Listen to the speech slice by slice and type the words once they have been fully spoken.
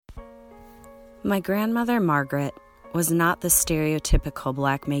My grandmother, Margaret, was not the stereotypical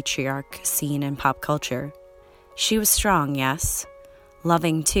Black matriarch seen in pop culture. She was strong, yes,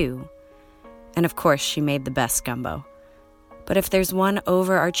 loving too, and of course she made the best gumbo. But if there's one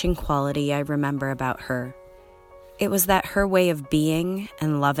overarching quality I remember about her, it was that her way of being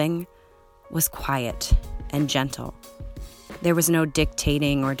and loving was quiet and gentle. There was no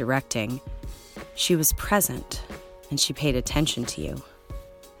dictating or directing. She was present, and she paid attention to you.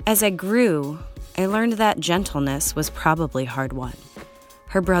 As I grew, I learned that gentleness was probably hard-won.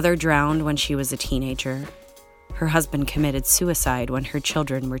 Her brother drowned when she was a teenager. Her husband committed suicide when her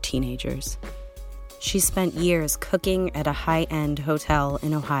children were teenagers. She spent years cooking at a high-end hotel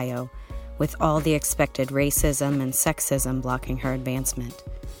in Ohio, with all the expected racism and sexism blocking her advancement.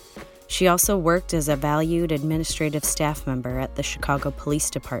 She also worked as a valued administrative staff member at the Chicago Police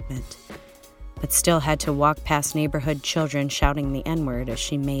Department, but still had to walk past neighborhood children shouting the N-word as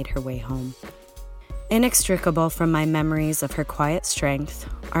she made her way home. Inextricable from my memories of her quiet strength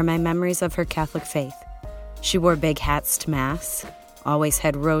are my memories of her Catholic faith. She wore big hats to Mass, always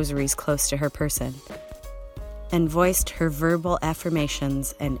had rosaries close to her person, and voiced her verbal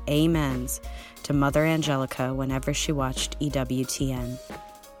affirmations and amens to Mother Angelica whenever she watched EWTN.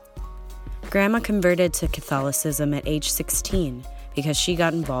 Grandma converted to Catholicism at age 16 because she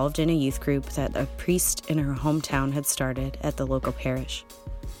got involved in a youth group that a priest in her hometown had started at the local parish.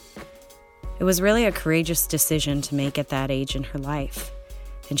 It was really a courageous decision to make at that age in her life,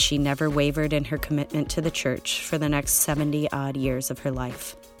 and she never wavered in her commitment to the church for the next 70-odd years of her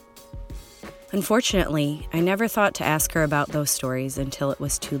life. Unfortunately, I never thought to ask her about those stories until it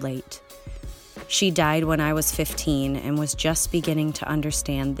was too late. She died when I was 15 and was just beginning to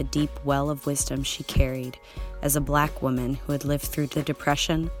understand the deep well of wisdom she carried as a Black woman who had lived through the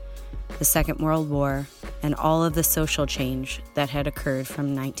Depression, the Second World War, and all of the social change that had occurred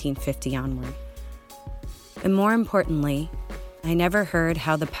from 1950 onward. And more importantly, I never heard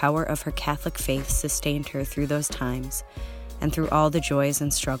how the power of her Catholic faith sustained her through those times and through all the joys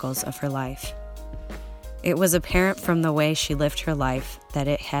and struggles of her life. It was apparent from the way she lived her life that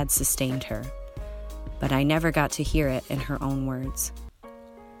it had sustained her, but I never got to hear it in her own words.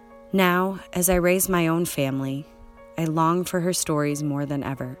 Now, as I raise my own family, I long for her stories more than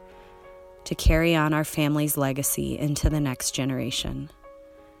ever, to carry on our family's legacy into the next generation.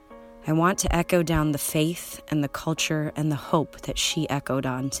 I want to echo down the faith and the culture and the hope that she echoed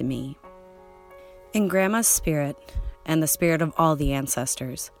on to me. In Grandma's spirit, and the spirit of all the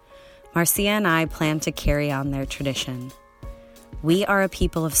ancestors, Marcia and I plan to carry on their tradition. We are a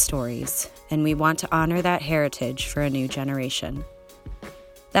people of stories, and we want to honor that heritage for a new generation.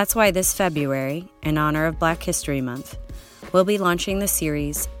 That's why this February, in honor of Black History Month, we'll be launching the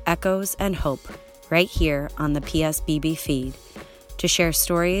series Echoes and Hope right here on the PSBB feed to share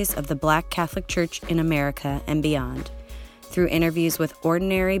stories of the Black Catholic Church in America and beyond through interviews with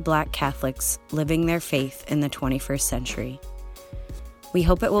ordinary Black Catholics living their faith in the 21st century. We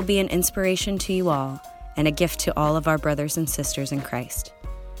hope it will be an inspiration to you all and a gift to all of our brothers and sisters in Christ.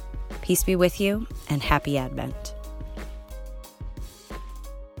 Peace be with you, and happy Advent.